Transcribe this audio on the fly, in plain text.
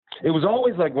it was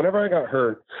always like whenever I got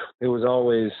hurt, it was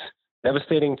always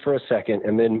devastating for a second,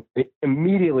 and then it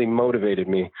immediately motivated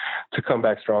me to come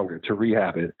back stronger, to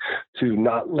rehab it, to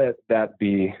not let that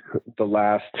be the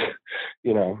last,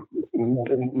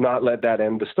 not let that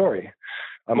end the story.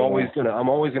 I'm always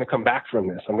gonna come back from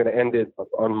this. I'm gonna end it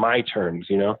on my terms,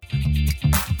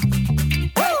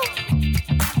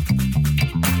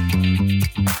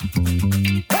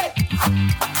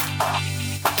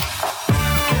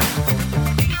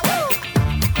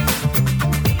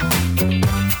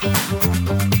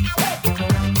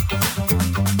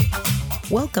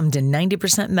 Welcome to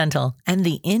 90% Mental and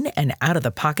the In and Out of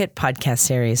the Pocket podcast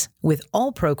series with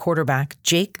All-Pro quarterback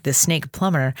Jake the Snake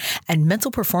Plummer and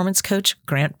mental performance coach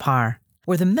Grant Parr,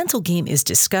 where the mental game is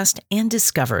discussed and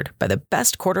discovered by the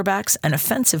best quarterbacks and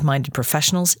offensive-minded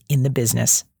professionals in the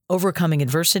business. Overcoming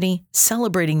adversity,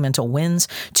 celebrating mental wins,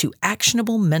 to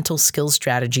actionable mental skills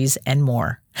strategies, and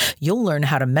more. You'll learn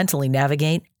how to mentally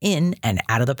navigate in and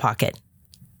out of the pocket.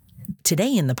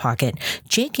 Today in the pocket,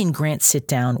 Jake and Grant sit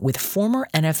down with former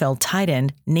NFL tight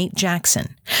end Nate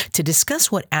Jackson to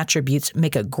discuss what attributes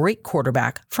make a great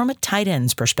quarterback from a tight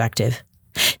end's perspective.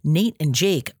 Nate and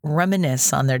Jake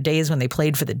reminisce on their days when they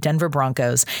played for the Denver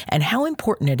Broncos and how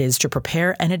important it is to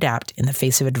prepare and adapt in the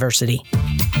face of adversity.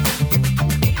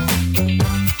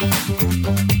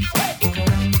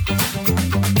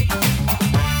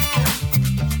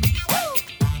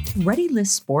 ReadyList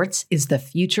Sports is the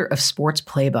future of sports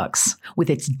playbooks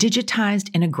with its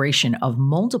digitized integration of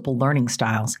multiple learning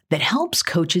styles that helps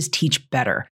coaches teach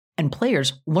better and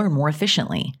players learn more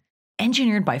efficiently.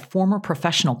 Engineered by former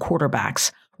professional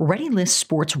quarterbacks, ReadyList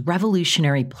Sports'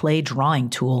 revolutionary play drawing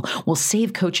tool will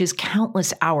save coaches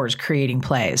countless hours creating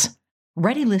plays.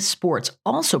 ReadyList Sports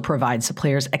also provides the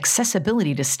players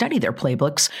accessibility to study their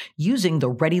playbooks using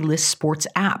the ReadyList Sports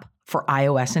app for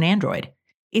iOS and Android.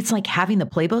 It's like having the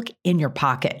playbook in your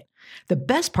pocket. The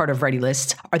best part of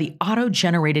ReadyLists are the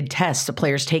auto-generated tests the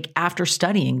players take after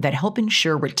studying that help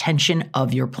ensure retention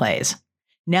of your plays.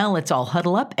 Now let's all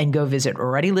huddle up and go visit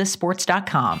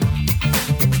ReadyListSports.com.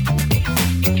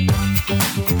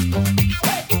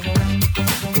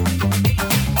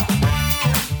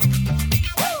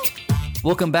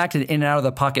 Welcome back to the In and Out of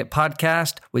the Pocket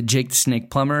podcast with Jake the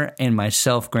Snake Plummer and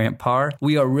myself, Grant Parr.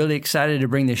 We are really excited to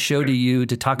bring this show to you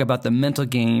to talk about the mental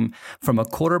game from a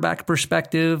quarterback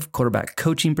perspective, quarterback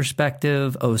coaching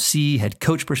perspective, OC, head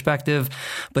coach perspective.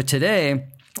 But today,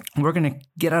 we're going to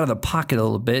get out of the pocket a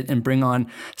little bit and bring on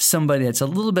somebody that's a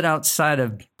little bit outside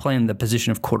of playing the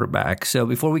position of quarterback. So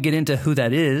before we get into who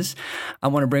that is, I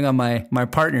want to bring on my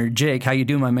partner, Jake. How you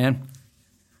doing, my man?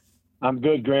 I'm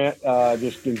good, Grant.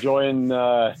 Just enjoying,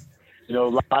 life,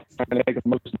 trying to make the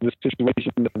most of the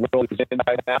situation the world is in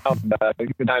right now. It's a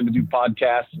good time to do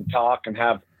podcasts and talk and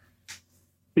have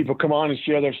people come on and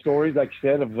share their stories, like you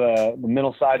said, of the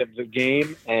mental side of the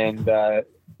game, and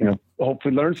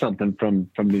hopefully learn something from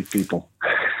these people.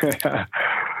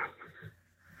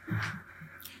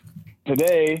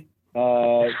 Today,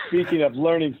 speaking of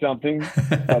learning something,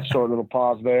 that short little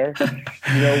pause there.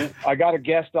 I got a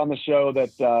guest on the show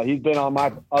that he's been on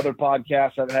my other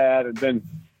podcasts I've had, and been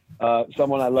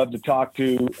someone I love to talk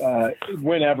to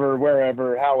whenever,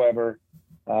 wherever, however,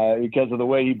 because of the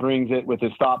way he brings it with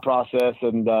his thought process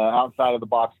and outside of the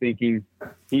box thinking.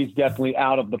 He's definitely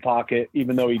out of the pocket,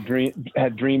 even though he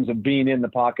had dreams of being in the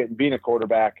pocket and being a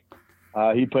quarterback.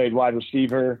 He played wide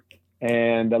receiver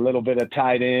and a little bit of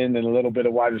tight end and a little bit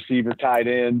of wide receiver tight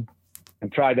end,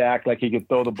 and tried to act like he could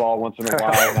throw the ball once in a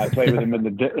while. And I played with him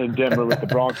in Denver with the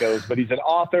Broncos. But he's an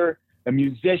author, a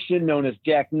musician known as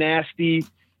Jack Nasty,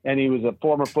 and he was a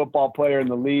former football player in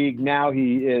the league. Now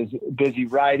he is busy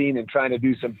writing and trying to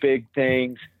do some big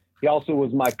things. He also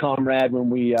was my comrade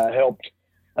when we helped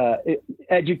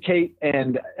educate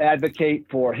and advocate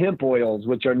for hemp oils,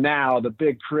 which are now the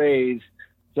big craze.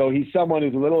 So he's someone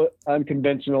who's a little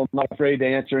unconventional, not afraid to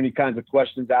answer any kinds of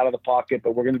questions out of the pocket,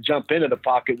 but we're going to jump into the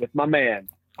pocket with my man,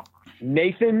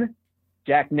 Nathan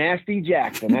Jack Nasty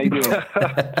Jackson. How you doing?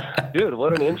 Dude,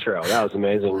 what an intro. That was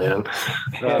amazing, man.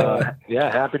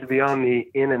 Happy to be on the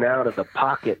In and Out of the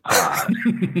Pocket pod.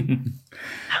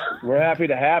 We're happy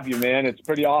to have you, man. It's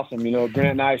pretty awesome. Grant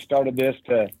and I started this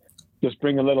to just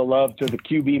bring a little love to the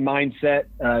QB mindset,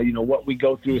 what we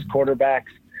go through as quarterbacks,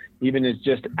 even as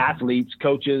just athletes,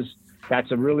 coaches. That's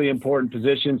a really important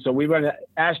position. So we're going to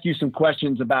ask you some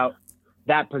questions about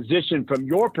that position from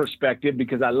your perspective,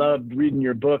 because I loved reading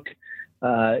your book,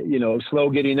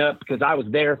 Slow Getting Up, because I was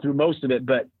there through most of it,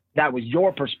 but that was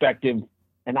your perspective.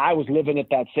 And I was living at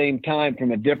that same time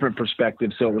from a different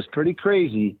perspective. So it was pretty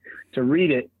crazy to read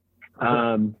it.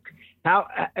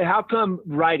 How come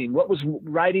writing? What was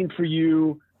writing for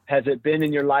you? Has it been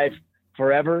in your life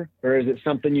forever, or is it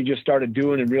something you just started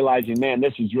doing and realizing, man,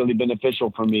 this is really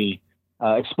beneficial for me?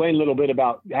 Explain a little bit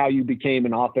about how you became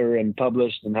an author and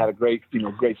published and had a great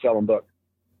selling book.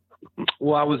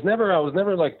 Well, I was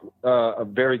never like a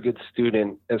very good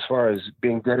student as far as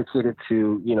being dedicated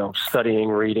to, studying,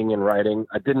 reading, and writing.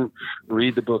 I didn't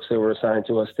read the books that were assigned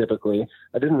to us typically.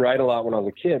 I didn't write a lot when I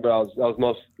was a kid, but I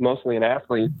was mostly an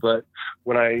athlete. But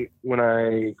when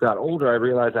I got older, I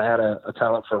realized I had a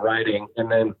talent for writing.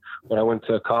 And then when I went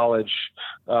to college,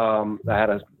 I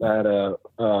had a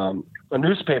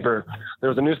newspaper. There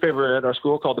was a newspaper at our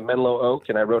school called the Menlo Oak,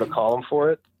 and I wrote a column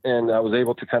for it. And I was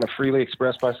able to kind of freely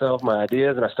express myself, my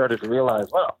ideas, and I started to realize,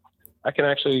 wow, I can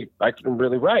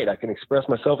really write. I can express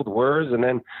myself with words. And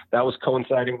then that was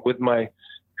coinciding with my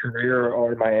career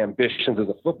or my ambitions as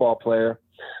a football player.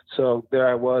 So there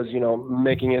I was,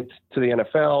 making it to the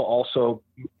NFL, also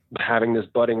having this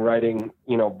budding writing,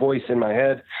 voice in my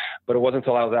head. But it wasn't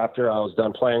until after I was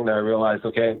done playing that I realized,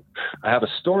 okay, I have a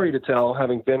story to tell,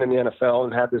 having been in the NFL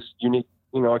and had this unique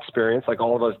experience like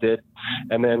all of us did.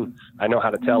 And then I know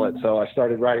how to tell it. So I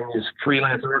started writing these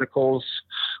freelance articles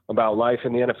about life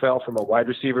in the NFL from a wide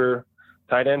receiver,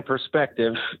 tight end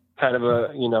perspective, kind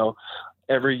of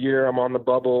every year I'm on the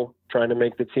bubble trying to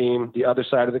make the team, the other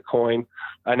side of the coin.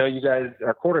 I know you guys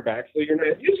are quarterbacks, so you're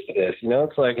not used to this.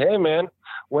 It's like, hey man,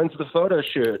 when's the photo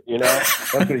shoot?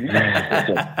 That's what you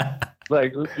guys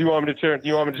like, do you want me to turn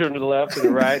to the left or the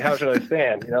right? How should I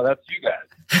stand? That's you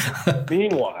guys.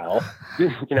 Meanwhile,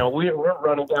 we're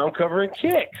running down covering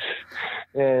kicks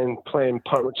and playing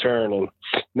punt return. And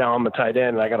now I'm a tight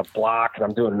end and I got a block and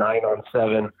I'm doing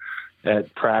 9-on-7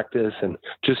 at practice and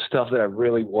just stuff that I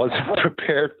really wasn't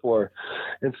prepared for.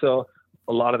 And so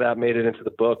a lot of that made it into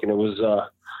the book, and it was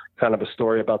kind of a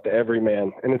story about the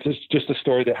everyman. And it's just a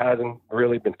story that hasn't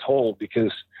really been told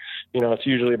because, it's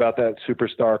usually about that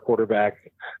superstar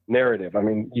quarterback narrative. I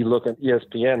mean, you look at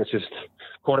ESPN, it's just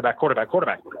quarterback.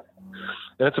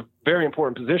 And it's a very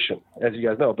important position, as you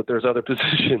guys know, but there's other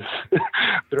positions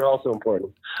that are also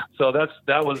important. So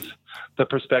that was the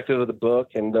perspective of the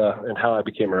book and how I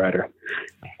became a writer.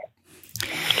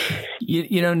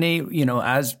 Nate,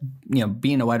 as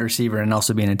being a wide receiver and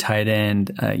also being a tight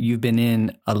end, you've been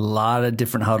in a lot of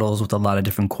different huddles with a lot of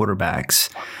different quarterbacks.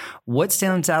 What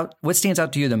stands out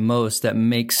to you the most that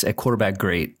makes a quarterback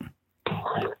great?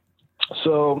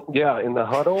 So, in the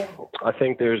huddle, I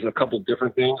think there's a couple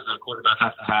different things that a quarterback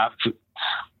has to have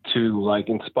to like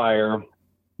inspire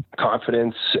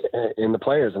confidence in the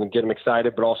players and get them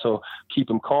excited, but also keep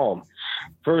them calm.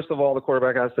 First of all, the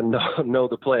quarterback has to know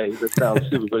the play. That sounds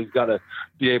stupid, but he's got to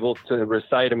be able to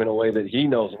recite them in a way that he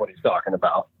knows what he's talking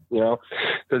about,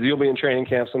 because you'll be in training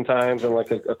camp sometimes and like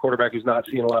a quarterback who's not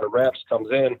seeing a lot of reps comes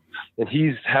in and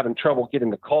he's having trouble getting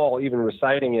the call, even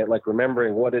reciting it, like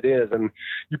remembering what it is. And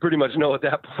you pretty much know at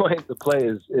that point the play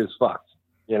is fucked,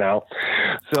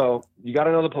 So you got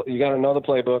to know the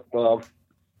playbook well.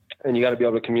 And you got to be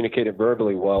able to communicate it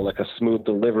verbally well, like a smooth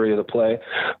delivery of the play.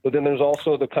 But then there's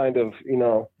also the kind of,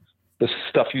 the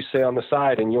stuff you say on the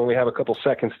side, and you only have a couple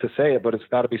seconds to say it, but it's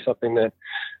got to be something that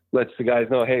lets the guys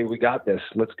know, hey, we got this.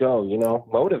 Let's go,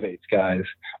 motivates guys,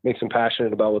 makes them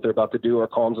passionate about what they're about to do, or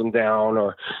calms them down,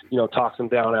 or, talks them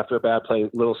down after a bad play,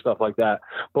 little stuff like that.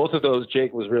 Both of those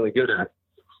Jake was really good at,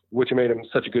 which made him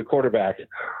such a good quarterback.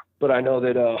 But I know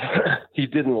that he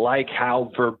didn't like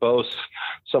how verbose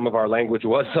some of our language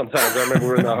was sometimes. I remember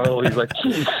we were in the huddle. He's like,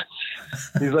 geez.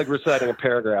 He's like reciting a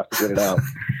paragraph to get it out.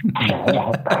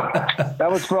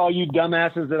 That was for all you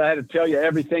dumbasses that I had to tell you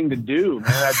everything to do, man.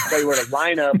 I had to tell you where to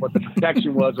line up, what the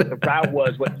protection was, what the route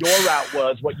was, what your route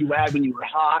was, what you had when you were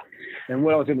hot, and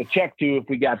what I was in the check to if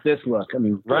we got this look. I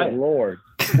mean, right. Good Lord.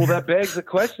 Well, that begs the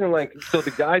question, so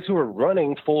the guys who are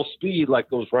running full speed, like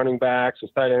those running backs,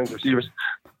 those tight ends, receivers,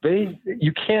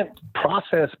 you can't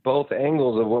process both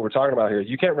angles of what we're talking about here.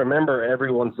 You can't remember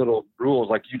everyone's little rules,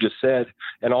 like you just said,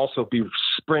 and also be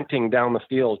sprinting down the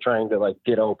field trying to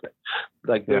get open.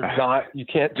 You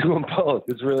can't do them both.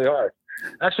 It's really hard.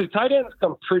 Actually, tight ends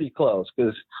come pretty close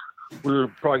because we're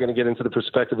probably going to get into the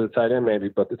perspective of the tight end maybe,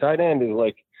 but the tight end is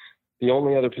the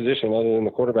only other position other than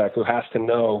the quarterback who has to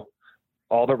know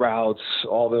all the routes,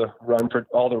 all the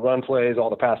run plays, all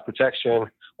the pass protection,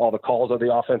 all the calls of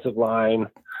the offensive line.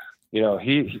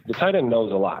 The tight end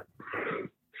knows a lot.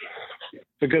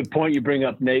 It's a good point you bring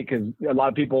up, Nate, because a lot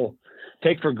of people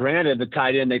take for granted the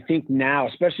tight end. They think now,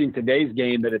 especially in today's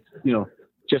game, that it's,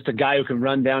 just a guy who can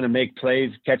run down and make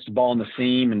plays, catch the ball in the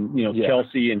seam, and,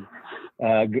 Kelsey and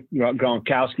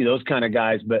Gronkowski, those kind of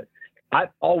guys. But I've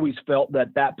always felt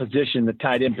that position, the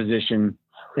tight end position,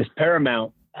 is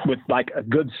paramount with a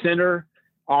good center,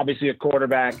 obviously a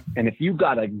quarterback. And if you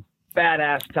got a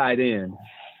badass tight end,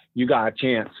 you got a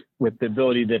chance with the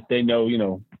ability that they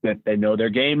know, that they know their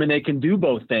game and they can do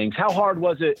both things. How hard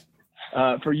was it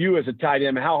for you as a tight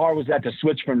end? How hard was that to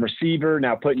switch from receiver,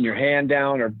 now putting your hand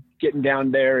down, or getting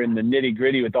down there in the nitty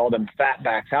gritty with all them fat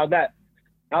backs? How'd that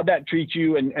treat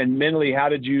you? And mentally, how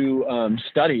did you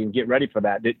study and get ready for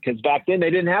that? Because back then they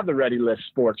didn't have the Ready List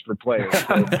Sports for players.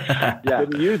 So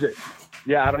didn't use it.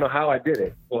 Yeah, I don't know how I did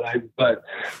it, but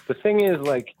the thing is,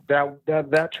 like,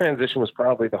 that transition was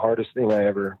probably the hardest thing I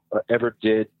ever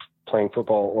did playing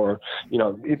football, or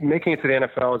making it to the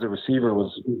NFL as a receiver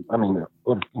was,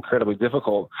 incredibly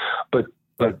difficult. But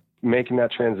making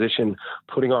that transition,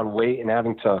 putting on weight, and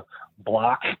having to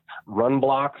run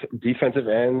block defensive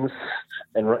ends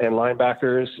and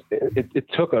linebackers, it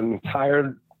took an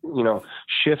entire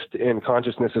shift in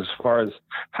consciousness as far as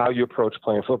how you approach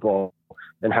playing football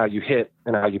and how you hit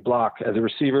and how you block. As a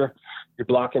receiver, you're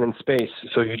blocking in space,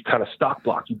 so you kind of stock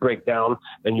block. You break down,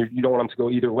 and you don't want them to go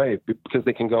either way, because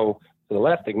they can go to the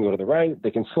left, they can go to the right,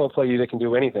 they can slow play you, they can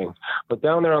do anything. But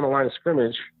down there on the line of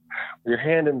scrimmage, with your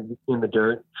hand in the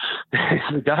dirt,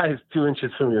 the guy is 2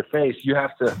 inches from your face. You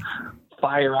have to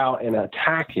fire out and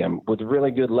attack him with really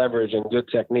good leverage and good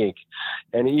technique,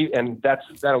 and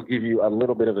that'll give you a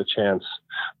little bit of a chance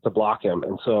to block him.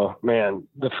 And so, man,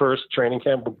 the first training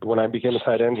camp when I became a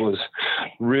tight end was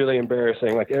really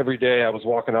embarrassing. Like, every day I was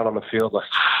walking out on the field like,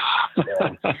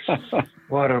 man,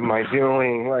 what am I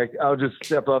doing? Like, I'll just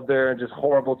step up there and just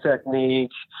horrible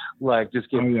technique, like just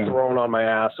get thrown on my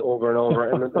ass over and over.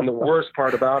 And the worst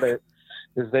part about it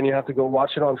is then you have to go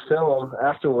watch it on film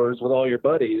afterwards with all your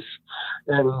buddies.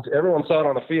 And everyone saw it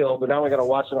on the field, but now we got to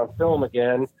watch it on film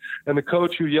again. And the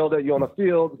coach who yelled at you on the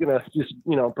field is going to just,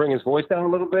 bring his voice down a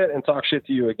little bit and talk shit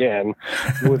to you again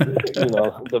with,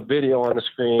 the video on the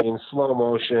screen, slow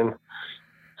motion.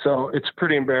 So it's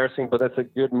pretty embarrassing, but that's a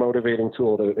good motivating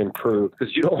tool to improve,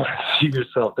 because you don't want to see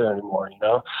yourself there anymore,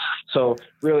 So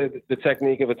really the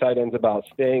technique of a tight end is about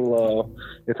staying low.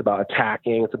 It's about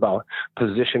attacking. It's about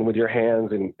position with your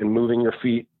hands and moving your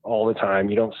feet all the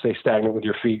time. You don't stay stagnant with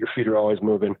your feet. Your feet are always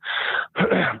moving.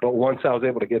 But once I was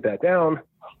able to get that down,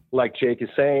 like Jake is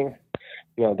saying,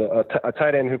 a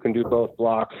tight end who can do both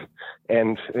block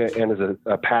and is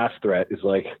a pass threat is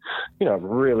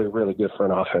really, really good for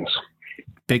an offense.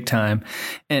 Big time.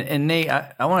 And Nate,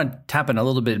 I want to tap in a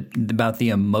little bit about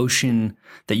the emotion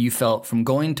that you felt from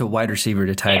going to wide receiver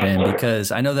to tight end,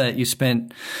 because I know that you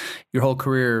spent your whole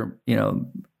career,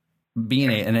 being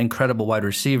an incredible wide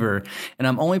receiver. And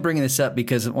I'm only bringing this up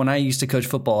because when I used to coach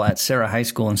football at Sarah High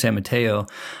School in San Mateo.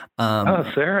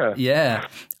 Sarah. Yeah.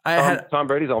 Tom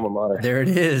Brady's alma mater. There it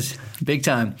is. Big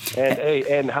time.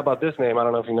 And how about this name? I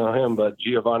don't know if you know him, but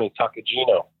Giovanni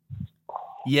Taccagino.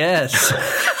 Yes. Did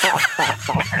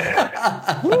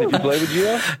you play with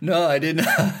Gio? No, I didn't.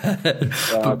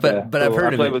 Okay. But I've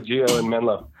heard of it. I played with Gio in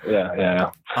Menlo. Yeah.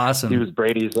 Awesome. He was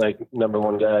Brady's number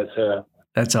one guy. So.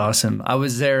 That's awesome. I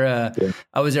was there.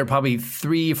 I was there probably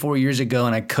 3-4 years ago,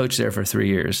 and I coached there for 3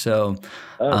 years. So,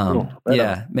 cool.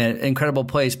 Right man, incredible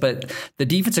place. But the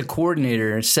defensive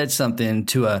coordinator said something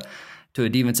to a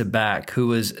defensive back who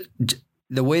was.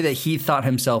 The way that he thought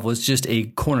himself was just a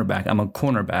cornerback. I'm a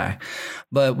cornerback.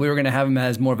 But we were going to have him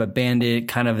as more of a bandit,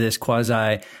 kind of this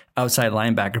quasi outside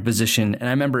linebacker position. And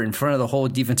I remember in front of the whole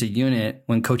defensive unit,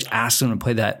 when coach asked him to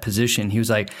play that position, he was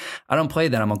like, I don't play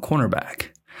that. I'm a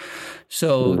cornerback.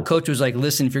 So coach was like,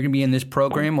 listen, if you're going to be in this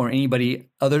program or any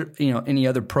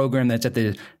other program that's at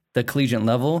the collegiate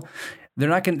level, they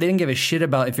didn't give a shit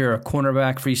about if you're a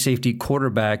cornerback, free safety,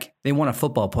 quarterback. They want a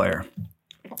football player.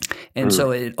 And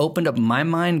so it opened up my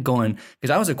mind going,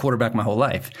 because I was a quarterback my whole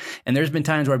life. And there's been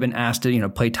times where I've been asked to,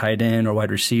 play tight end or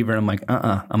wide receiver. And I'm like,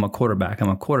 I'm a quarterback.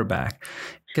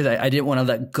 Because I didn't want to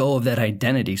let go of that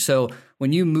identity. So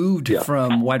when you moved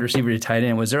from wide receiver to tight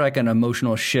end, was there an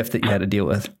emotional shift that you had to deal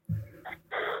with?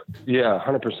 Yeah,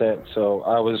 100%. So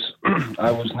I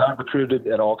was not recruited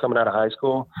at all coming out of high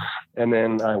school. And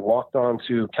then I walked on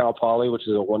to Cal Poly, which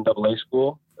is a 1AA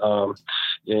school.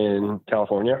 In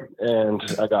California, and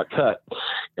I got cut,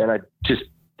 and I just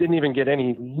didn't even get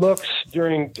any looks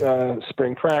during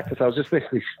spring practice. I was just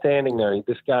basically standing there.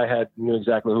 This guy knew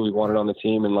exactly who he wanted on the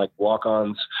team, and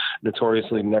walk-ons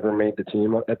notoriously never made the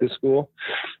team at this school.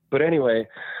 But anyway,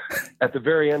 at the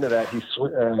very end of that,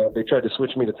 they tried to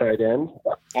switch me to tight end.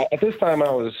 At this time, I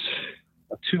was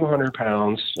 200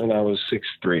 pounds, and I was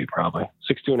 6'3", probably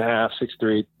 6'2" and a half,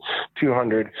 6'3",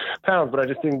 200 pounds. But I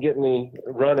just didn't get any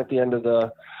run at the end of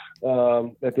the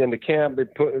at the end of camp.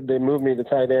 They moved me to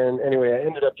tight end. Anyway, I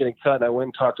ended up getting cut, and I went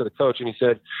and talked to the coach, and he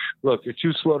said, "Look, you're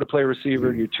too slow to play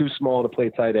receiver. You're too small to play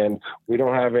tight end. We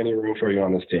don't have any room for you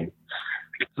on this team."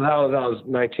 So I was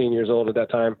 19 years old at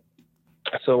that time.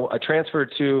 So I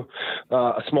transferred to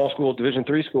a small school, Division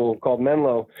III school called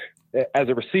Menlo, as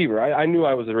a receiver. I knew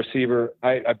I was a receiver.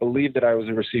 I believed that I was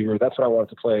a receiver. That's what I wanted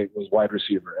to play, was wide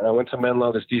receiver. And I went to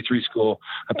Menlo, this D3 school.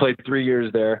 I played 3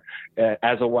 years there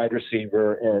as a wide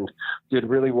receiver and did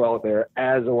really well there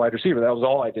as a wide receiver. That was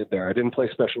all I did there. I didn't play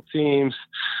special teams.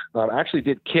 I actually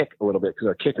did kick a little bit because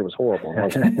our kicker was horrible. I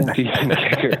was a decent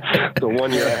kicker. So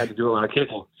 1 year I had to do a lot of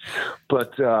kicking.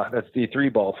 But that's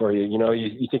D3 ball for you. You know,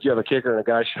 you think you have a kicker and a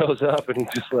guy shows up and he's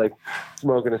just like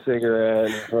smoking a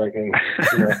cigarette and like,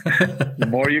 you know. The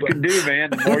more you can do,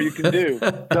 man, the more you can do.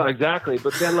 No, exactly.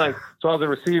 But then, so I was a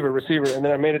receiver, and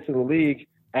then I made it to the league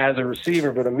as a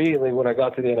receiver. But immediately when I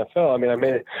got to the NFL, I mean, I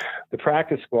made it the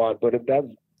practice squad. But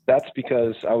that's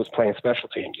because I was playing special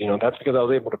teams. You know, that's because I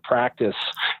was able to practice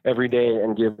every day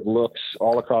and give looks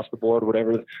all across the board,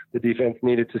 whatever the defense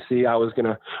needed to see. I was going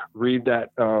to read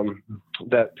that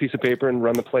piece of paper and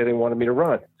run the play they wanted me to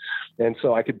run. And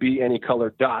so I could be any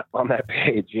colored dot on that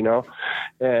page, you know?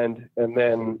 And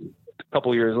then a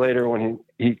couple of years later, when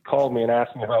he called me and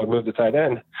asked me if I would move to tight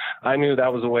end, I knew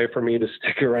that was a way for me to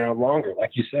stick around longer,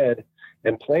 like you said,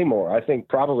 and play more. I think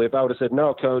probably if I would have said,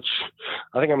 "No, coach,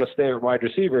 I think I'm going to stay at wide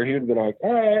receiver," he would have been like,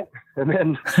 "All right." And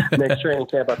then next training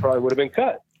camp, I probably would have been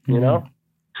cut, you know?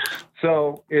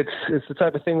 So it's the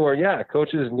type of thing where, yeah,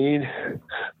 coaches need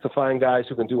to find guys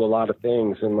who can do a lot of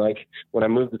things. And like when I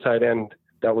moved to tight end,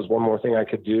 that was one more thing I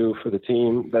could do for the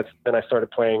team. Then I started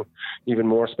playing even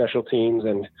more special teams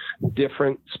and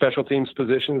different special teams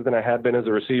positions than I had been as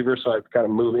a receiver. So I kind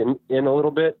of moved in a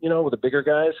little bit, you know, with the bigger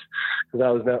guys, because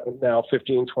I was now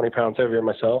 15, 20 pounds heavier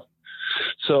myself.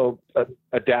 So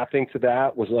adapting to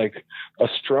that was like a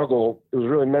struggle. It was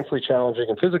really mentally challenging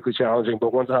and physically challenging.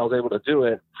 But once I was able to do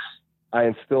it, I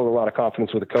instilled a lot of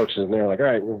confidence with the coaches. And they're like, "All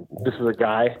right, this is a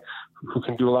guy who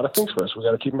can do a lot of things for us. We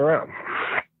got to keep him around."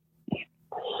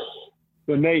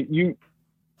 So Nate,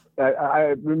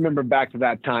 I remember back to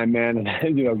that time, man,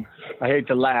 and you know, I hate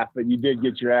to laugh, but you did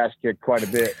get your ass kicked quite a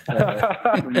bit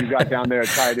when you got down there at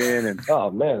tight end, and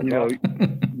oh man, you know,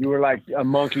 you were like a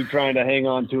monkey trying to hang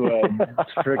on to a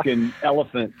freaking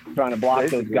elephant, trying to block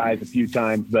those guys a few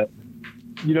times, but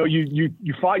you know, you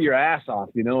fought your ass off,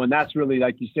 you know, and that's really,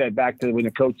 like you said, back to when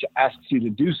a coach asks you to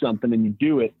do something and you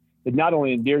do it, it not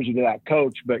only endears you to that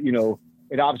coach, but you know,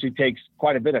 it obviously takes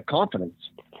quite a bit of confidence.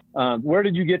 Where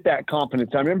did you get that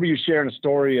confidence? I remember you sharing a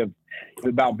story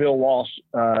about Bill Walsh,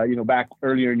 you know, back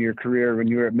earlier in your career when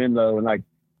you were at Menlo, and like,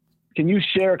 can you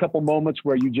share a couple moments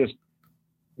where you just,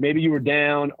 maybe you were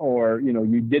down or, you know,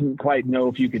 you didn't quite know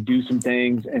if you could do some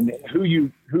things, and who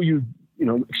you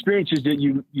know, experiences that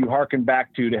you hearken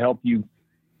back to help you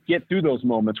get through those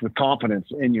moments with confidence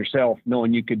in yourself,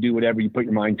 knowing you could do whatever you put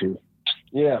your mind to?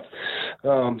 Yeah.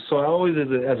 So I always,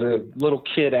 as a little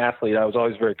kid athlete, I was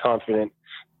always very confident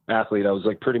athlete. I was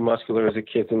like pretty muscular as a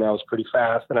kid, and I was pretty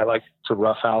fast, and I liked to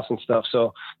roughhouse and stuff.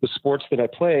 So the sports that I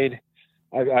played,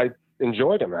 I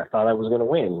enjoyed them. I thought I was going to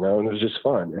win, you know, and it was just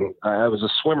fun. And I was a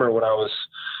swimmer when I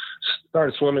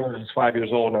started swimming when I was 5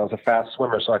 years old, and I was a fast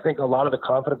swimmer. So I think a lot of the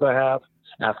confidence I have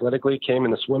athletically came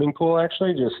in the swimming pool,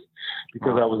 actually, just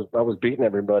because I was beating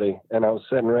everybody, and I was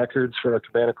setting records for a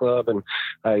Cabana Club, and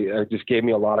I just gave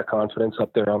me a lot of confidence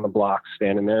up there on the block,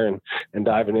 standing there and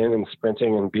diving in and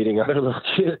sprinting and beating other little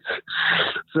kids.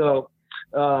 So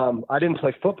I didn't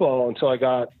play football until I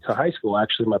got to high school.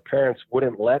 Actually, my parents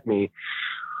wouldn't let me,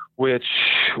 which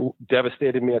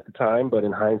devastated me at the time, but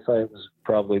in hindsight, it was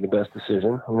probably the best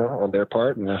decision, you know, on their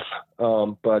part.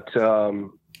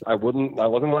 I wasn't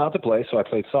allowed to play, so I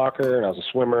played soccer, and I was a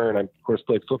swimmer, and I, of course,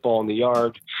 played football in the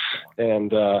yard, and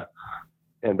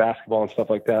basketball and stuff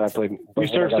like that. I played. You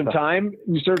served some time.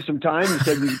 You said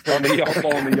you played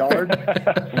football in the yard.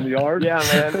 In the yard. Yeah,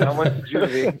 man. I went to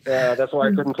juvie. That's why I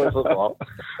couldn't play football.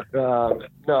 No,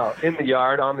 in the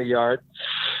yard, on the yard.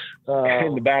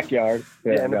 In the backyard.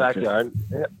 Yeah, in the backyard,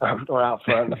 or out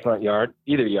front in the front yard,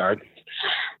 either yard.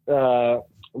 When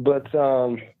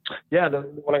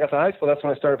I got to high school, that's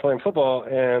when I started playing football,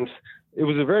 and it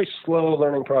was a very slow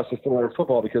learning process to learn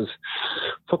football, because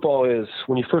football is,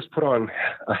 when you first put on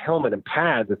a helmet and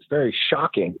pads, it's very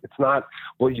shocking. It's not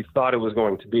what you thought it was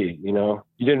going to be. You know,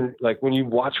 you didn't, like, when you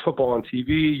watch football on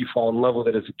TV, you fall in love with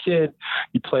it as a kid.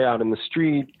 You play out in the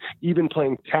street, even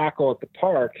playing tackle at the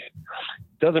park.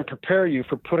 doesn't prepare you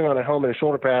for putting on a helmet and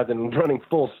shoulder pads and running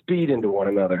full speed into one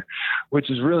another, which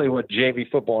is really what JV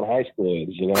football in high school is,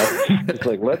 you know. It's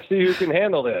like, let's see who can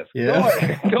handle this.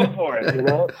 Yeah. Go for it, you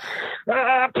know.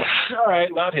 All right,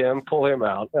 not him. Pull him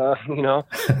out, you know.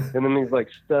 And then these like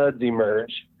studs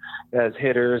emerge as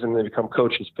hitters, and they become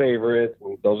coaches' favorites.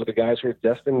 And those are the guys who are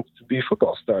destined to be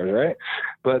football stars, right?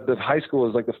 But the high school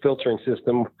is like the filtering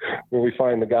system where we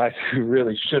find the guys who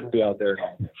really shouldn't be out there.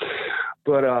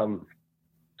 But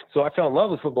so I fell in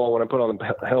love with football when I put on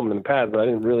the helmet and the pads, but I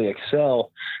didn't really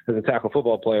excel as a tackle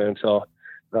football player until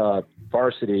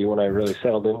varsity, when I really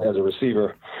settled in as a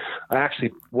receiver. I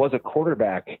actually was a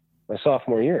quarterback my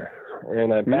sophomore year.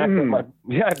 And I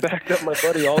backed up my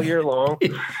buddy all year long.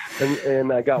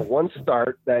 And I got one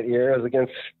start that year. I was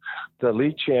against the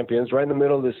league champions right in the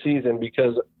middle of the season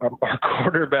because our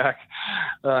quarterback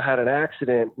had an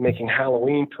accident making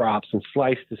Halloween props and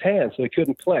sliced his hand, so he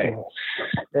couldn't play.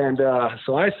 And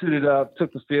so I suited up,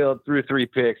 took the field, threw 3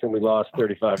 picks, and we lost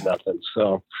 35-0.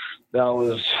 So that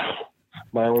was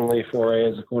my only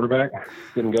foray as a quarterback.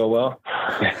 Didn't go well.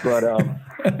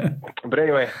 But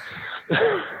anyway.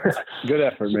 Good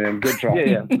effort, man. Good try.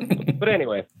 Yeah. But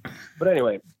anyway,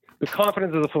 the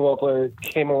confidence of the football player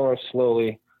came along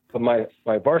slowly. But my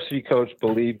varsity coach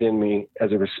believed in me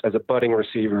as a budding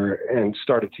receiver and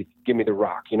started to give me the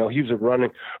rock. You know, he was a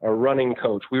running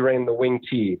coach. We ran the wing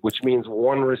T, which means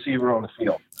one receiver on the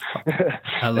field.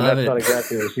 I love it. That's not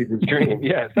exactly a receiver's dream.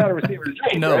 Yeah, it's not a receiver's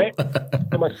dream, no. Right?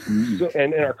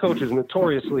 And our coach is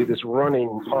notoriously this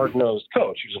running, hard-nosed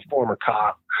coach. He was a former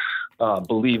cop.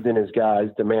 Believed in his guys,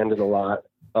 demanded a lot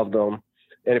of them.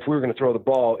 And if we were going to throw the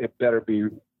ball, it better be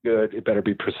good, it better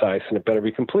be precise, and it better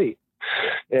be complete.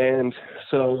 And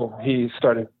so he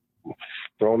started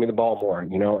throwing me the ball more,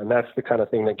 you know, and that's the kind of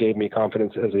thing that gave me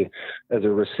confidence as a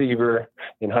receiver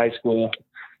in high school.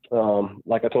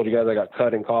 Like I told you guys, I got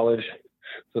cut in college.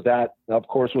 So that, of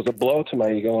course, was a blow to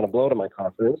my ego and a blow to my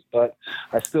confidence. But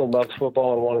I still loved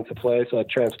football and wanted to play, so I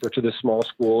transferred to this small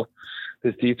school,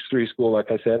 this D3 school,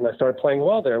 like I said, and I started playing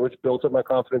well there, which built up my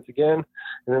confidence again.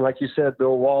 And then, like you said,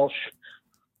 Bill Walsh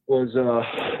was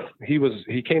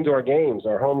he came to our games,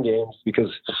 our home games, because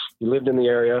he lived in the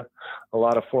area. A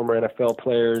lot of former NFL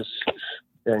players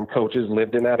and coaches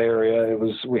lived in that area.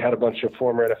 We had a bunch of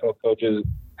former NFL coaches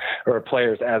or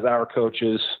players as our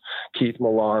coaches: Keith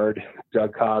Millard,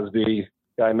 Doug Cosby,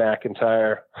 Guy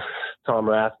McIntyre, Tom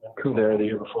Rathman, who there the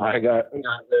year before I got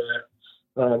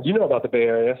there. You know about the Bay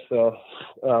Area, so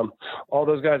all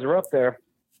those guys are up there.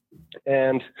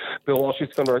 And Bill Walsh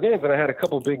used to come to our games, and I had a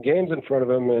couple big games in front of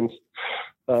him. And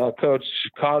Coach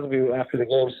Cosby, after the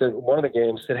game, one of the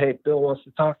games said, "Hey, Bill wants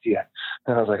to talk to you."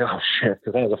 And I was like, "Oh shit,"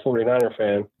 because I was a 49er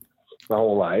fan my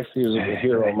whole life. He was a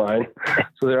hero of mine.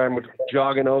 So there I'm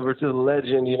jogging over to the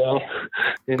legend, you know,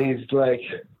 and he's like,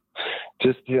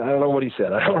 I don't know what he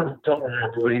said. I don't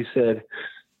remember what he said.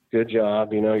 "Good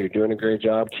job. You know, you're doing a great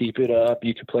job. Keep it up.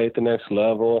 You can play at the next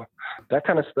level." That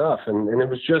kind of stuff. And it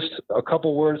was just a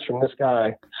couple words from this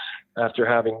guy after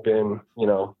having been, you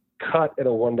know, cut at a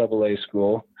 1AA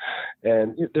school.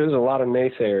 And there's a lot of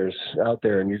naysayers out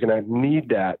there, and you're going to need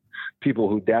that, people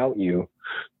who doubt you,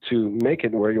 to make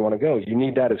it where you want to go. You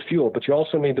need that as fuel, but you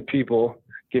also need the people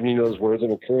giving you those words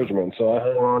of encouragement. So I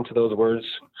hung on to those words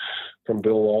from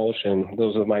Bill Walsh, and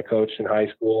those of my coach in high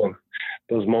school, and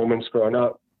those moments growing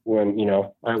up when, you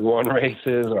know, I won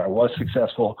races or I was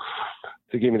successful,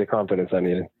 to give me the confidence I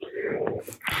needed.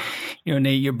 You know,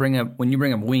 Nate, when you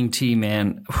bring up wing T,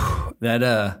 man,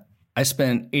 that I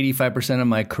spent 85% of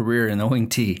my career in the wing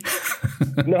T.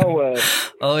 No way.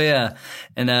 Oh yeah,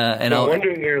 and no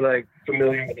wonder you're like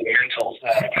familiar with the air tools.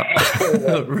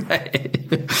 Right.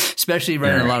 Especially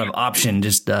running a lot of option,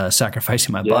 just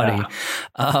sacrificing my body.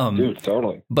 Dude,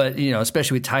 totally. But you know,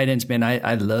 especially with tight ends, man,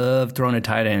 I love throwing at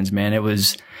tight ends, man. It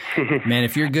was, man,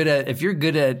 if you're good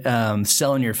at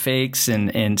selling your fakes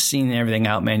and seeing everything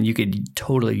out, man, you could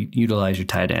totally utilize your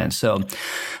tight ends. So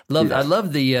I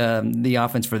love the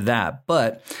offense for that.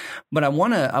 But I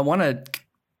wanna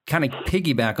kind of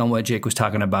piggyback on what Jake was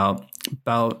talking about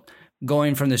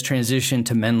going from this transition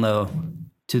to Menlo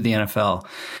to the NFL.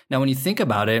 Now, when you think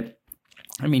about it,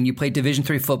 I mean, you played Division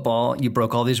III football, you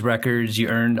broke all these records, you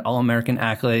earned All-American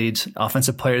accolades,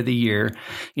 Offensive Player of the Year.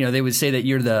 You know, they would say that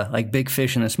you're the big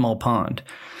fish in a small pond.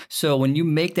 So when you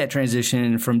make that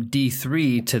transition from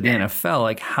D3 to the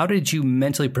NFL, how did you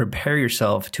mentally prepare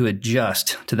yourself to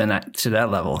adjust to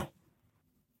that level?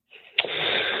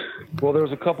 Well, there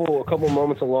was a couple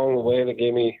moments along the way that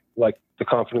gave me the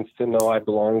confidence to know I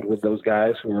belonged with those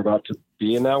guys who were about to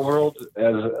be in that world.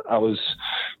 As I was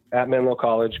at Menlo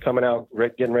College, coming out,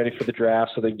 getting ready for the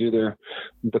draft. So they do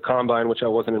the combine, which I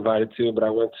wasn't invited to, but I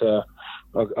went to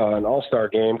an all-star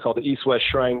game called the East-West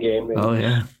Shrine Game in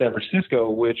San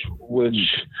Francisco,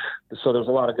 so there was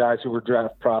a lot of guys who were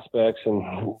draft prospects and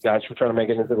guys who were trying to make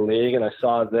it into the league. And I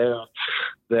saw there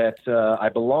that I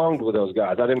belonged with those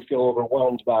guys. I didn't feel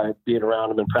overwhelmed by being around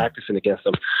them and practicing against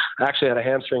them. I actually had a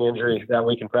hamstring injury that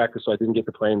week in practice, so I didn't get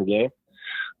to play in the game,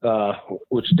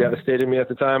 which devastated me at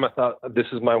the time. I thought, this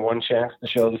is my one chance to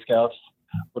show the scouts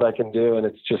what I can do, and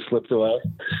it's just slipped away.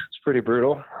 It's pretty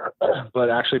brutal. But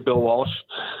actually, Bill Walsh,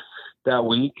 that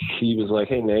week, he was like,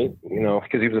 hey, Nate,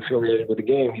 because he was affiliated with the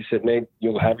game, he said, Nate,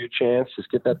 you'll have your chance. Just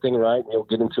get that thing right, and you'll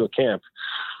get into a camp.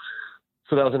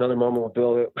 So that was another moment with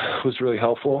Bill that was really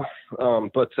helpful.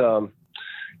 But I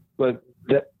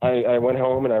went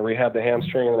home and I rehabbed the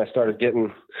hamstring, and then I started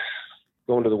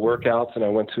going to the workouts, and I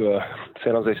went to a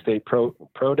San Jose State pro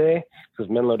day because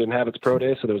Menlo didn't have its pro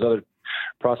day. So there was other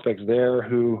prospects there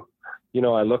who,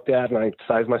 I looked at and I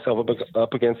sized myself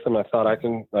up against them. I thought I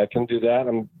can do that.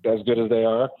 I'm as good as they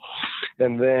are.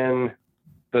 And then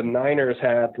the Niners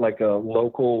had like a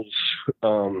locals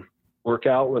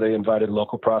workout where they invited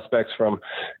local prospects from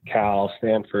Cal,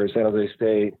 Stanford, San Jose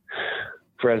State,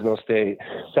 Fresno State,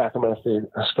 Sacramento State,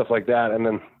 stuff like that. And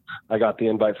then I got the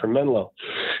invite from Menlo.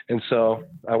 And so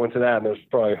I went to that, and there's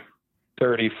probably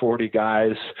 30, 40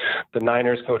 guys. The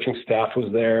Niners coaching staff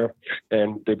was there,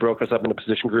 and they broke us up into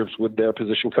position groups with their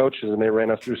position coaches, and they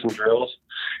ran us through some drills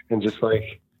and just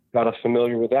like got us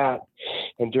familiar with that.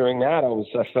 And during that,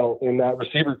 I felt in that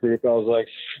receiver group, I was like,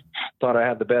 thought I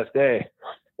had the best day.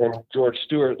 And George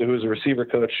Stewart, who was a receiver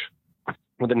coach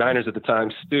with the Niners at the time,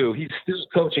 he's still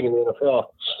coaching in the NFL,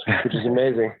 which is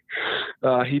amazing.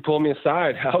 He pulled me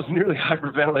aside. I was nearly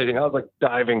hyperventilating. I was like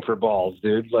diving for balls,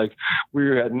 dude. Like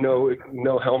we had no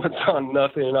helmets on,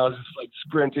 nothing. And I was just like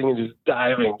sprinting and just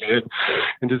diving, dude.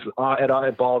 And just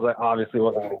at balls I obviously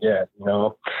wasn't going to get,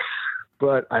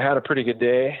 But I had a pretty good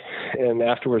day. And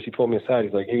afterwards he pulled me aside.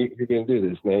 He's like, hey, you're going to do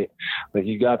this, Nate. Like,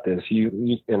 you got this. I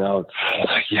was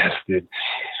like, yes, dude.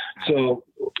 So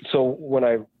when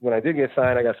I did get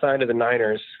signed, I got signed to the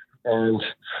Niners, and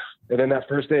then that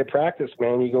first day of practice,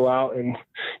 man, you go out and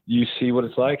you see what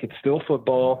it's like. It's still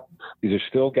football. These are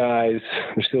still guys.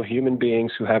 They're still human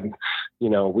beings who have,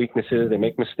 weaknesses. They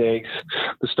make mistakes.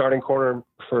 The starting corner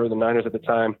for the Niners at the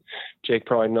time, Jake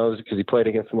probably knows because he played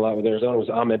against them a lot with Arizona, was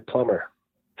Ahmed Plummer.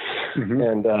 Mm-hmm.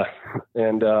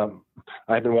 And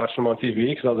I had been watching him on TV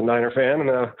because I was a Niner fan, and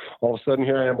all of a sudden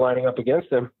here I am lining up against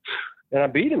him. And I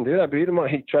beat him, dude.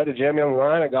 He tried to jam me on the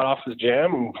line. I got off his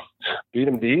jam and beat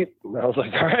him deep. And I was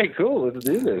like, all right, cool. Let's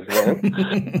do this,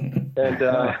 man. And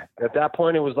at that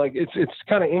point, it was like, it's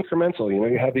kind of incremental.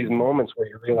 You have these moments where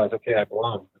you realize, okay, I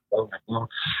belong.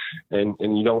 And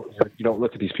you don't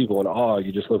look at these people in awe.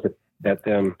 You just look at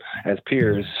them as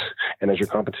peers and as your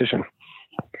competition.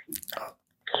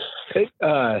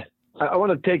 I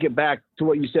want to take it back to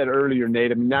what you said earlier,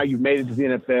 Nate. I mean, now you've made it to the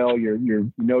NFL.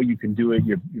 You can do it.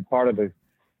 You're part of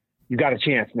you got a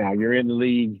chance now. You're in the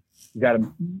league. You got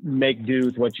to make do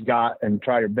with what you got and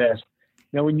try your best.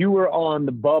 Now, when you were on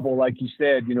the bubble, like you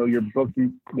said, your book,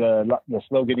 the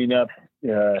Slow Getting Up,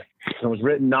 it was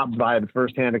written not by the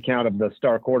firsthand account of the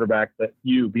star quarterback, but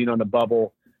you being on the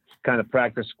bubble, kind of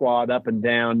practice squad up and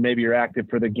down. Maybe you're active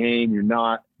for the game. You're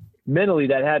not. Mentally,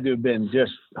 that had to have been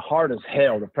just hard as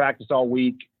hell to practice all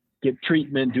week, get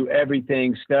treatment, do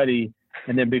everything, study.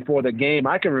 And then before the game,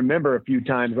 I can remember a few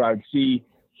times where I would see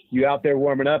you out there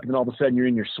warming up and then all of a sudden you're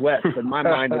in your sweats. But my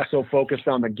mind was so focused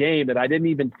on the game that I didn't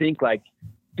even think like,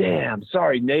 damn,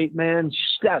 sorry, Nate, man,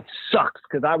 that sucks.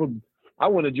 Because I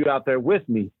wanted you out there with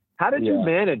me. How did you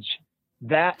manage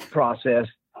that process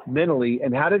mentally?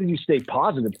 And how did you stay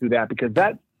positive through that? Because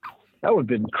that would have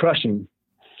been crushing.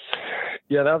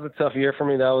 Yeah, that was a tough year for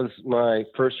me. That was my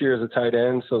first year as a tight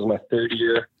end, so it was my third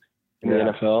year in the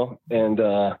NFL.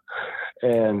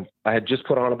 And I had just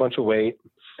put on a bunch of weight.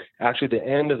 Actually, the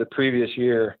end of the previous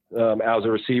year, I was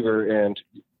a receiver, and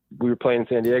we were playing in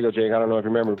San Diego, Jake. I don't know if you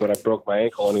remember, but I broke my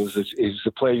ankle, and it was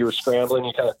a play you were scrambling.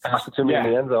 You kind of passed it to me in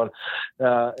the end zone,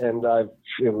 and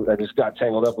I just got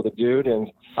tangled up with a dude. And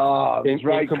it was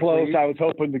right close. I was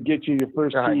hoping to get you your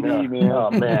first TD, man.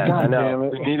 Oh man, I know.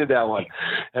 We needed that one.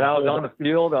 And I was on the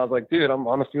field. I was like, dude, I'm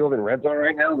on the field in red zone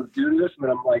right now. Let's do this. And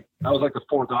then I was like the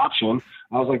fourth option.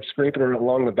 I was like scraping her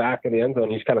along the back of the end zone.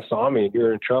 He just kind of saw me. You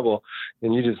were in trouble,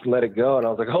 and you just let it go. And I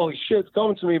was like, holy shit, it's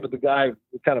coming to me. But the guy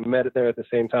kind of met it there at the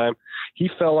same time. He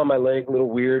fell on my leg a little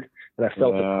weird, and I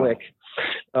felt the click.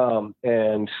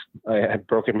 And I had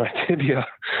broken my tibia.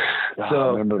 So I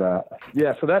remember that.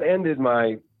 Yeah, so that ended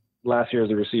my last year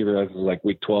as a receiver. I was like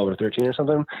week 12 or 13 or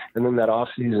something. And then that off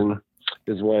season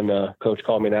is when coach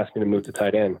called me and asked me to move to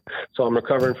tight end. So I'm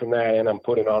recovering from that, and I'm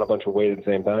putting on a bunch of weight at the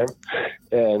same time.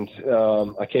 And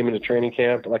I came into training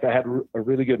camp. Like, I had a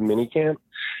really good mini camp.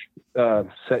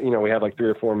 We had like 3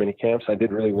 or 4 mini camps. I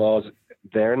did really well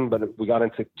then, but we got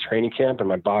into training camp, and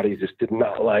my body just did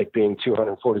not like being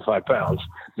 245 pounds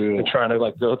and trying to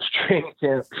like go to training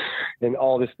camp, and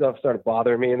all this stuff started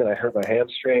bothering me. And then I hurt my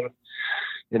hamstring,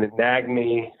 and it nagged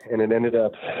me, and it ended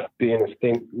up being a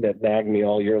thing that nagged me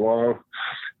all year long.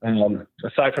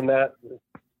 Aside from that,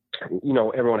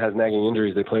 everyone has nagging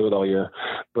injuries they play with all year.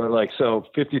 But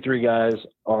 53 guys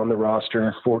on the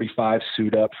roster, 45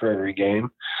 suit up for every game.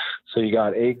 So you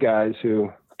got 8 guys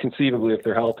who conceivably, if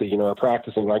they're healthy, are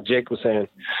practicing, like Jake was saying,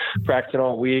 practicing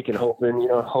all week and hoping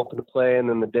to play. And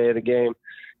then the day of the game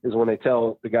is when they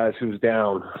tell the guys who's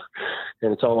down.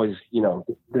 And it's always,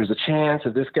 there's a chance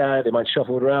of this guy, they might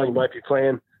shuffle it around. You might be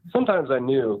playing. Sometimes I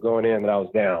knew going in that I was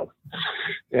down.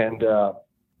 And,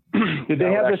 did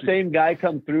they have the same guy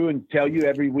come through and tell you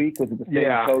every week? Was it the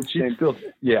same coach?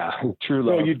 True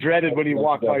love. So you dreaded when he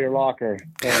walked by your locker.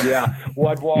 Yeah.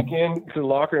 Well, I'd walk into the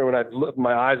locker, and when I'd look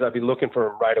my eyes, I'd be looking for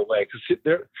him right away, because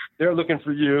they're looking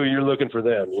for you, you're looking for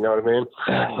them. You know what I mean?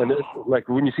 And like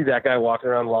when you see that guy walking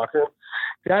around the locker room,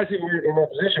 guys in that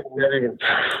position never even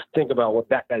think about what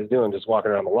that guy's doing, just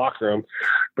walking around the locker room.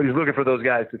 But he's looking for those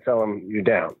guys to tell him you're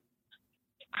down.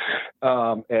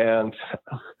 And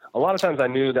a lot of times I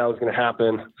knew that was going to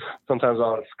happen. Sometimes I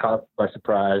was caught by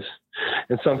surprise.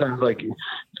 And sometimes, one time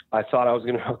I thought I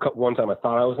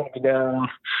was going to be down.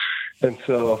 And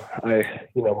so my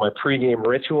pregame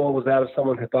ritual was that of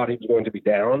someone who thought he was going to be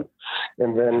down.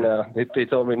 And then they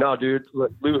told me, no, dude,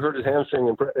 Lou hurt his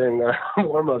hamstring in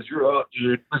warm-ups. You're up,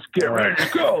 dude. Let's get ready to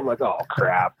go. I'm like, oh,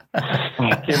 crap.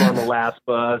 Came on the last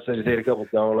bus. I just ate a couple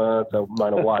donuts. I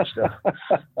might have watched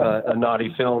a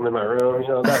naughty film in my room,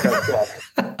 that kind of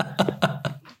stuff.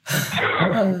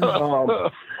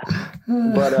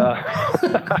 But I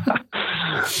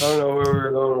don't know where we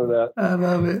were going with that. I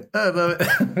love it.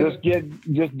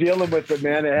 Just dealing with it,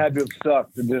 man. It had to have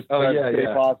sucked, and just stay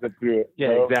positive through it.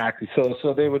 Yeah, exactly.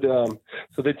 So they would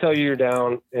so they tell you you're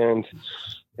down, and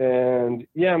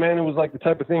yeah, man, it was like the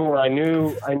type of thing where I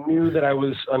knew that I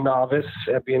was a novice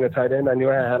at being a tight end. I knew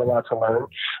I had a lot to learn.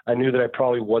 I knew that I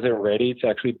probably wasn't ready to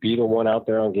actually be the one out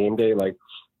there on game day,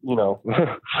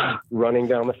 running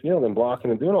down the field and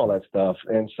blocking and doing all that stuff.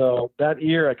 And so that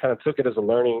year I kind of took it as a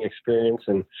learning experience,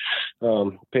 and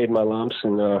paid my lumps,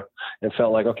 and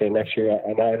felt like, okay, next year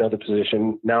I know the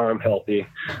position. Now I'm healthy.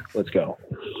 Let's go.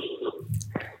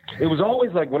 It was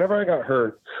always like, whenever I got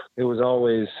hurt, it was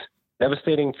always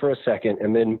devastating for a second,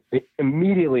 and then it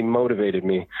immediately motivated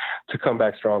me to come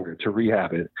back stronger, to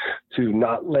rehab it, to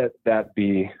not let that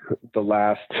be the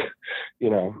last,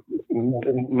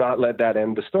 not let that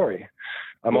end the story.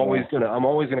 I'm always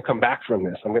gonna come back from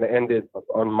this. I'm gonna end it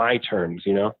on my terms,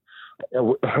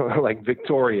 like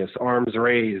victorious, arms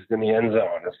raised in the end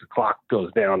zone as the clock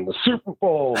goes down. The Super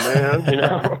Bowl, man,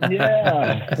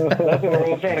 Yeah. That's what we're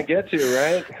all trying to get to,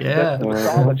 right? Yeah. That's the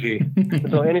mythology.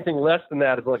 So anything less than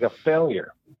that is like a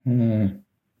failure.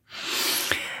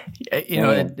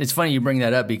 It's funny you bring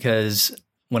that up, because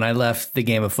when I left the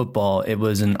game of football, it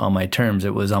wasn't on my terms.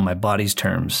 It was on my body's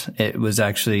terms. It was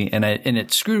actually, and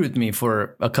it screwed with me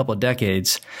for a couple of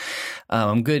decades.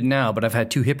 I'm good now, but I've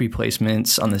had 2 hip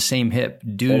replacements on the same hip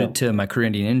due to my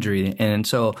career-ending injury. And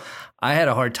so I had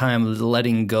a hard time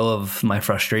letting go of my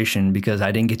frustration, because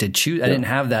I didn't get to choose. I didn't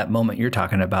have that moment you're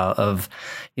talking about of,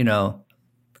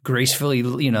 gracefully,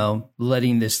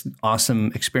 letting this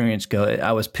awesome experience go.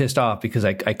 I was pissed off because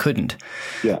I couldn't.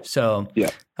 Yeah. So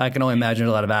I can only imagine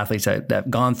a lot of athletes that have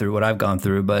gone through what I've gone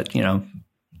through, but,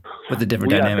 with a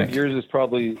different dynamic. I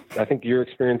think your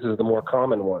experience is the more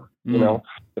common one. The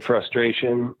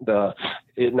frustration,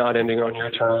 it not ending on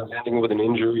your terms, ending with an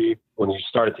injury when you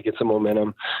started to get some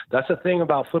momentum. That's the thing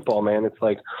about football, man. It's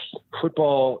like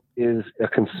football is a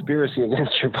conspiracy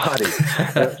against your body.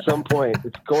 At some point,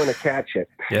 it's going to catch it.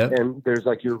 Yep. And there's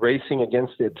you're racing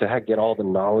against it to get all the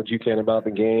knowledge you can about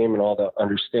the game and all the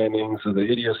understandings of the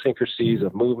idiosyncrasies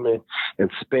of movement and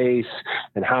space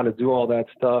and how to do all that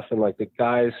stuff. And the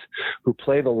guys who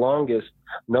play the longest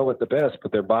know it the best,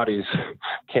 but their bodies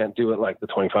can't do it like the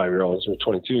 25-year-olds or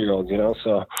 22-year-olds,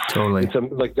 So totally,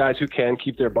 it's guys who can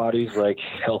keep their bodies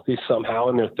healthy somehow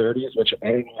in their 30s, which I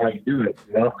don't know how you do it,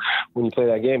 when you play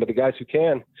that game. But the guys who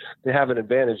can, they have an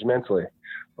advantage mentally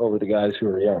over the guys who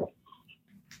are young.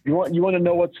 You want to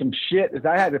know what some shit is?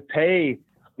 I had to pay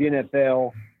the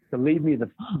NFL to leave me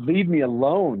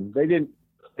alone. They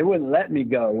they wouldn't let me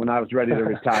go when I was ready to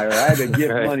retire. I had to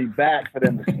give money back for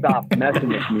them to stop messing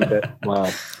with me. But Wow.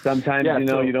 sometimes,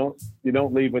 you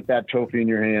don't leave with that trophy in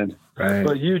your hand. Right.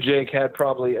 But you, Jake, had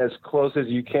probably as close as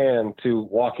you can to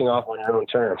walking off on your own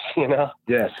terms, you know?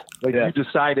 Yes. Like you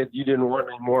decided you didn't want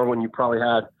any more when you probably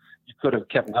you could have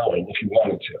kept going if you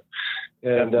wanted to.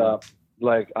 And,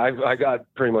 like I got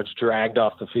pretty much dragged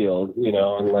off the field, you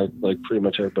know, and like pretty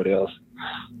much everybody else.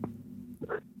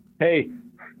 Hey,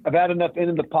 I've had enough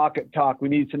in the pocket talk. We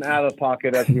need some out of the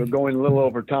pocket as we're going a little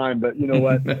over time, but you know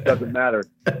what? It doesn't matter.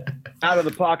 Out of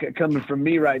the pocket coming from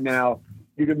me right now.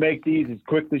 You can make these as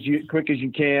quick as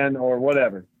you can, or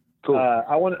whatever. Cool.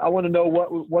 I want to know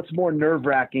what's more nerve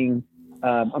wracking.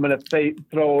 I'm going to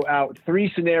throw out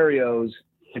 3 scenarios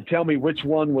and tell me which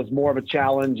one was more of a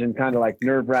challenge and kind of like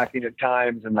nerve wracking at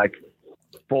times and like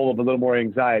full of a little more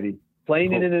anxiety.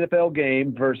 Playing in an NFL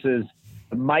game versus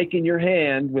a mic in your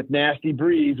hand with Nasty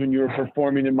Breeze when you were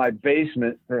performing in my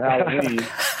basement for Halloween,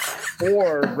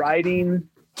 or writing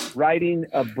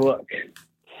a book.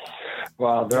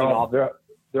 Wow, they're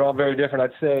all very different.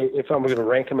 I'd say if I'm going to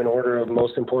rank them in order of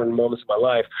most important moments of my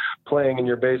life, playing in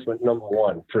your basement, number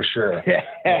 1 for sure.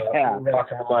 Rocking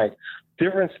the mic.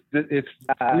 Difference. It's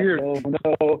weird. I don't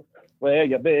know where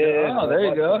you been. Oh, there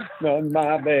you go. No,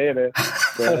 my baby.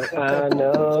 But I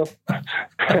know.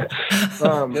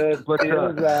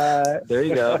 There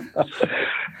you go.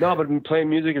 No, but playing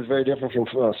music is very different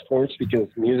from sports, because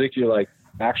music, you're like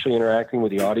actually interacting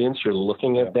with the audience. You're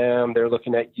looking at them. They're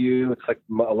looking at you. It's like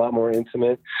a lot more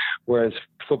intimate. Whereas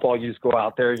football, you just go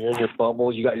out there, you're in your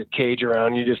bubble, you got your cage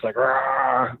around you, just like,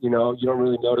 rah, you know, you don't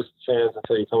really notice the fans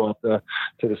until you come up to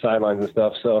the sidelines and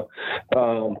stuff. So,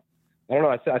 I don't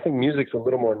know. I think music's a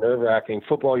little more nerve-wracking.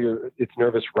 Football, it's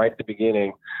nervous right at the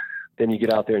beginning. Then you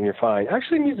get out there and you're fine.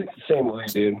 Actually, music's the same way,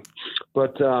 dude.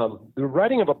 But the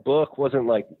writing of a book wasn't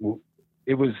like –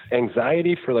 it was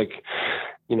anxiety for like,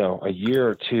 you know, a year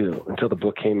or 2 until the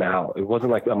book came out. It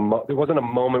wasn't like there wasn't a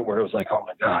moment where it was like, oh,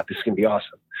 my God, this is going to be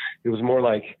awesome. It was more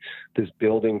like this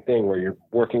building thing where you're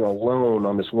working alone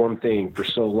on this one thing for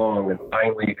so long, and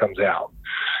finally it comes out.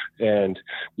 And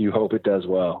you hope it does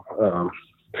well.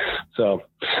 So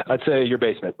I'd say your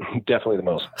basement, definitely the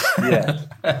most. Yes.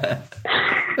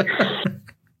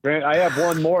 Grant, I have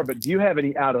one more, but do you have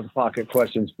any out of the pocket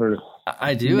questions for?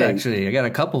 I do, Nate? Actually. I got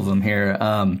a couple of them here.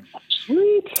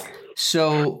 Sweet.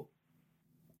 So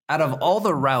out of all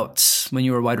the routes when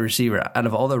you were a wide receiver, out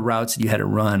of all the routes that you had to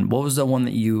run, what was the one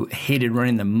that you hated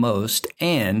running the most?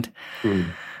 And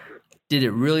did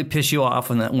it really piss you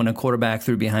off when a quarterback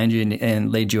threw behind you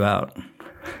and laid you out?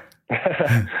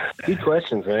 Good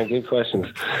questions, man. Good questions.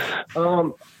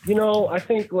 You know, I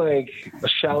think like a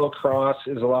shallow cross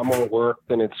is a lot more work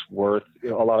than it's worth, you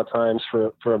know, a lot of times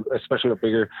for especially a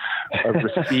bigger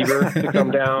receiver to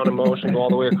come down and motion, go all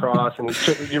the way across, and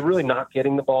you're really not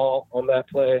getting the ball on that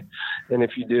play. And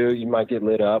if you do, you might get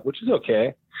lit up, which is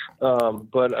okay.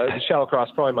 But shallow cross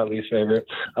probably my least favorite.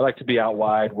 I like to be out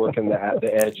wide, working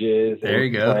the edges, there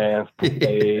you go, plants,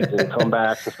 fades, and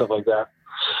comebacks and stuff like that.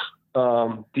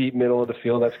 Deep middle of the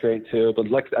field, that's great too. But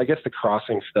like, I guess the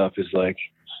crossing stuff is like,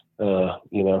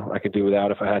 you know, I could do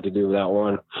without if I had to do without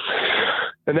one.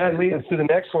 And that leads to the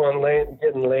next one,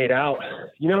 getting laid out.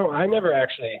 You know, I never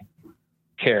actually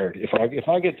cared if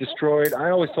I get destroyed. I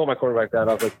always told my quarterback that.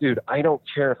 I was like, dude, I don't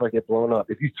care if I get blown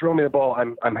up. If you throw me the ball,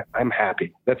 I'm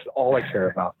happy. That's all I care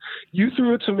about. You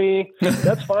threw it to me,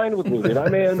 that's fine with me, dude. I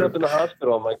may end up in the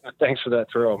hospital. I'm like, thanks for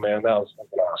that throw, man. That was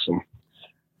fucking awesome.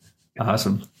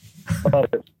 Awesome.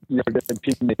 You're a good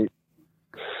teammate.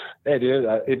 Hey, dude,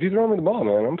 if you throw me the ball,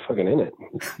 man, I'm fucking in it.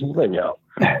 You let me out.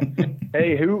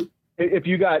 Hey, if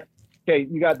you got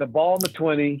the ball in the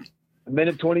 20, a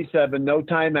minute 27, no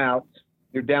timeouts,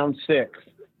 you're down 6.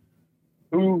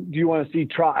 Who do you want to see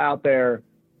trot out there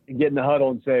and get in the huddle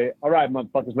and say, all right,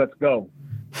 motherfuckers, let's go?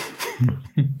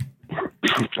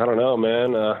 I don't know,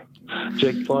 man.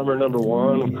 Jake Plummer, number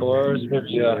 1, of course.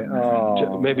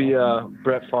 Maybe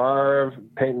Brett Favre,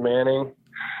 Peyton Manning.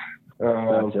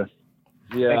 Gotcha.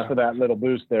 Yeah. Thanks for that little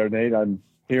boost there, Nate. I'm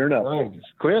hearing up.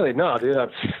 Clearly, no, dude.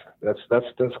 That's a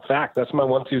fact. That's my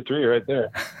 1, 2, 3 right there.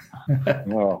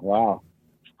 Oh, wow.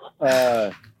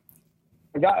 I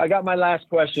got my last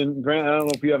question. Grant, I don't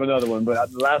know if you have another one,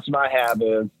 but the last one I have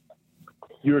is,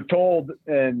 you were told,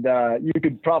 and you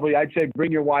could probably, I'd say,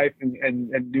 bring your wife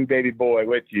and new baby boy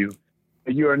with you.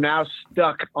 But you are now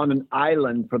stuck on an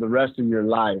island for the rest of your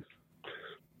life.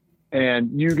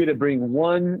 And you get to bring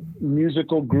one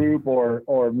musical group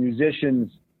or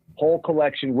musician's whole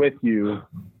collection with you.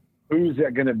 Who's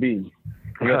that going to be?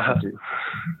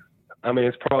 I mean,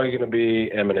 it's probably going to be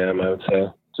Eminem, I would say,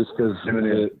 just because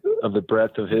of the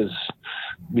breadth of his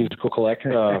musical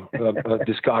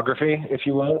discography, if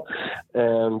you will.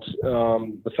 And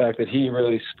the fact that he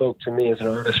really spoke to me as an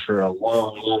artist for a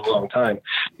long time.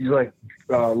 He's like,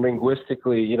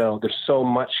 linguistically, you know, there's so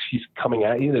much he's coming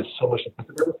at you. There's so much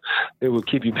it will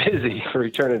keep you busy for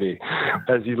eternity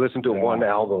as you listen to one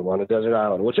album on a desert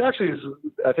island, which actually is,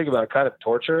 I think about it, kind of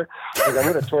torture. Like,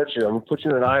 I'm going to torture you. I'm going to put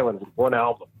you in an island with one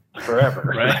album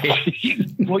forever. Right.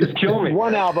 Please kill me.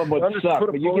 One album would suck,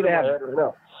 but you can have.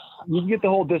 You can get the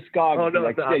whole discography. Oh, no,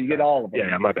 you get all of them.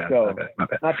 Yeah, my bad. So, my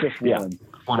bad. Not just one.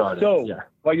 One artist. So,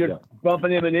 while you're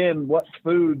bumping Eminem, what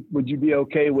food would you be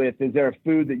okay with? Is there a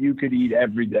food that you could eat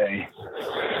every day?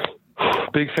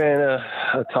 Big fan of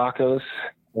tacos.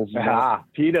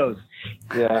 Tito's.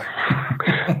 Yeah.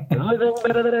 The only thing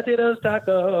better than a Tito's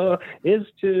taco is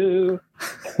to.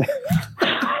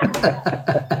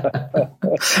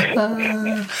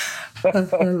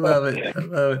 I love it.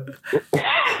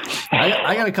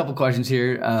 I got a couple questions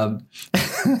here.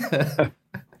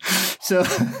 So,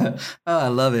 I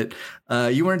love it.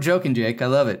 You weren't joking, Jake. I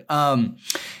love it. I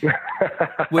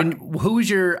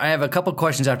have a couple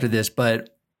questions after this,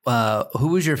 but who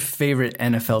was your favorite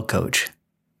NFL coach?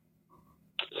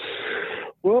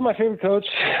 Well, my favorite coach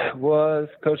was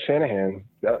Coach Shanahan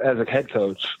as a head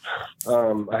coach.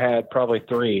 I had probably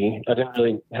three. I didn't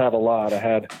really have a lot. I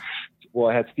had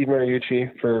Steve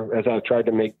Mariucci as I tried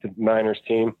to make the Niners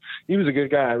team. He was a good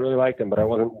guy. I really liked him, but I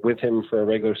wasn't with him for a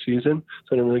regular season,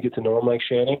 so I didn't really get to know him like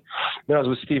Shanny. Then I was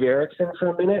with Steve Erickson for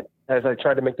a minute as I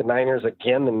tried to make the Niners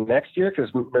again the next year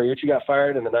because Mariucci got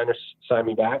fired and the Niners signed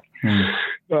me back.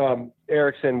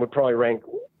 Erickson would probably rank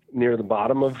near the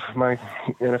bottom of my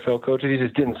NFL coaches. He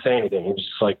just didn't say anything. He was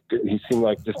just like, he seemed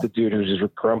like just a dude who was just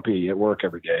grumpy at work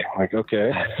every day. I'm like,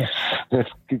 okay, go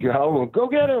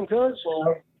get him, coach.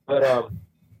 But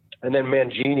and then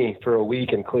Mangini for a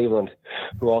week in Cleveland,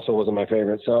 who also wasn't my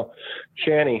favorite. So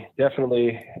Shanny,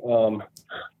 definitely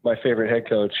my favorite head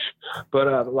coach. But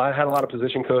I had a lot of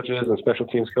position coaches and special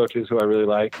teams coaches who I really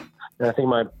like. And I think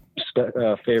my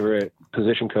favorite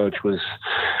position coach was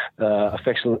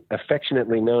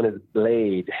affectionately known as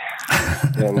Blade.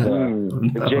 And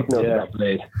Jake knows about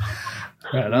Blade.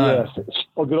 Right on. Yes.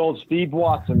 Oh, good old Steve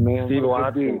Watson, man. Steve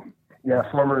Watson.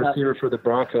 Yeah, former receiver for the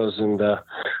Broncos and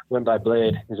went by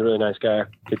Blade. He's a really nice guy,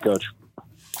 good coach.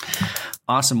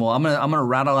 Awesome. Well, I'm gonna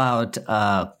rattle out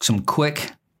some quick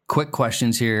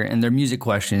questions here, and they're music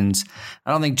questions.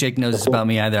 I don't think Jake knows this about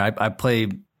me either. I play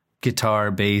guitar,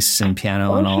 bass, and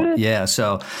piano and all. Shit. Yeah.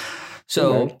 So,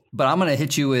 but I'm gonna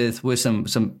hit you with some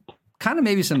kind of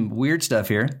maybe some weird stuff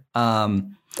here.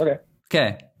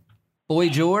 Okay. Boy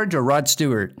George or Rod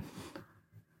Stewart?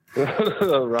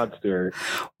 Rod Stewart.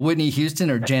 Whitney Houston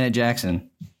or Janet Jackson?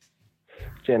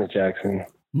 Janet Jackson.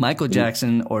 Michael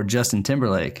Jackson or Justin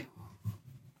Timberlake?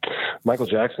 Michael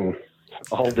Jackson.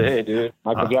 All day, dude.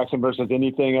 Michael Jackson versus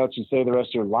anything else you say the rest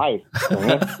of your life.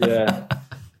 Yeah.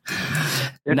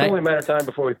 It's only a matter of time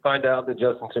before we find out that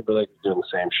Justin Timberlake is doing the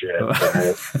same shit.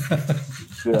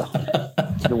 Yeah.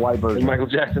 The white version. And Michael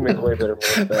Jackson makes way better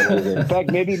music. In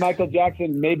fact, maybe Michael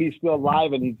Jackson may be still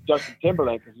alive and he's Justin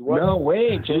Timberlake. No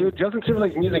way, dude. Justin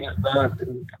Timberlake's music is not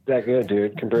that good,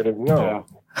 dude, compared to... No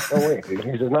way, dude.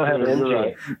 He does not have an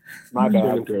MJ. Right. My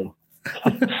bad.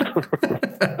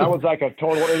 That was like a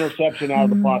total interception out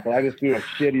of the pocket. I just threw a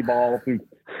shitty ball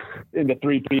into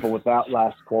three people with that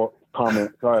last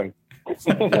comment. Sorry.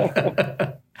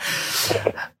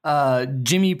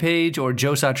 Jimmy Page or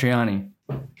Joe Satriani?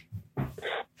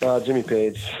 Jimmy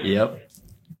Page. Yep.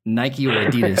 Nike or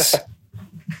Adidas?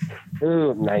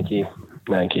 Ooh, Nike.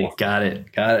 Got it.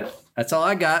 That's all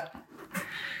I got.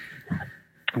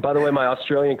 By the way, my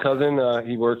Australian cousin,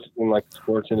 he works in like the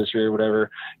sports industry or whatever,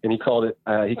 and he calls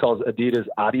Adidas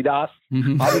Adidas.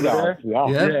 Mm-hmm. Adidas.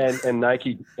 Yeah. And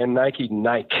Nike.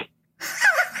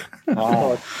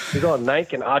 He's on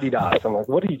Nike and Adidas. I'm like,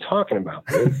 what are you talking about,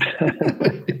 dude?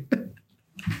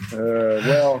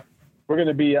 Well, we're going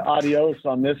to be adios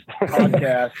on this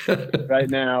podcast right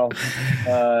now.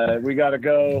 We got to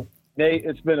go. Nate,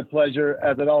 it's been a pleasure,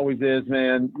 as it always is,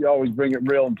 man. You always bring it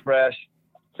real and fresh.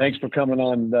 Thanks for coming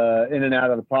on In and Out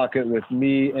of the Pocket with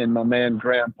me and my man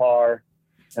Grant Parr.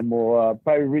 And we'll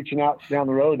probably be reaching out down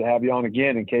the road to have you on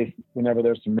again in case whenever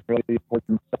there's some really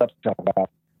important stuff to talk about.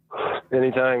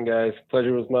 Anytime, guys.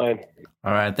 Pleasure was mine.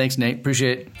 All right. Thanks, Nate.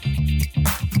 Appreciate it.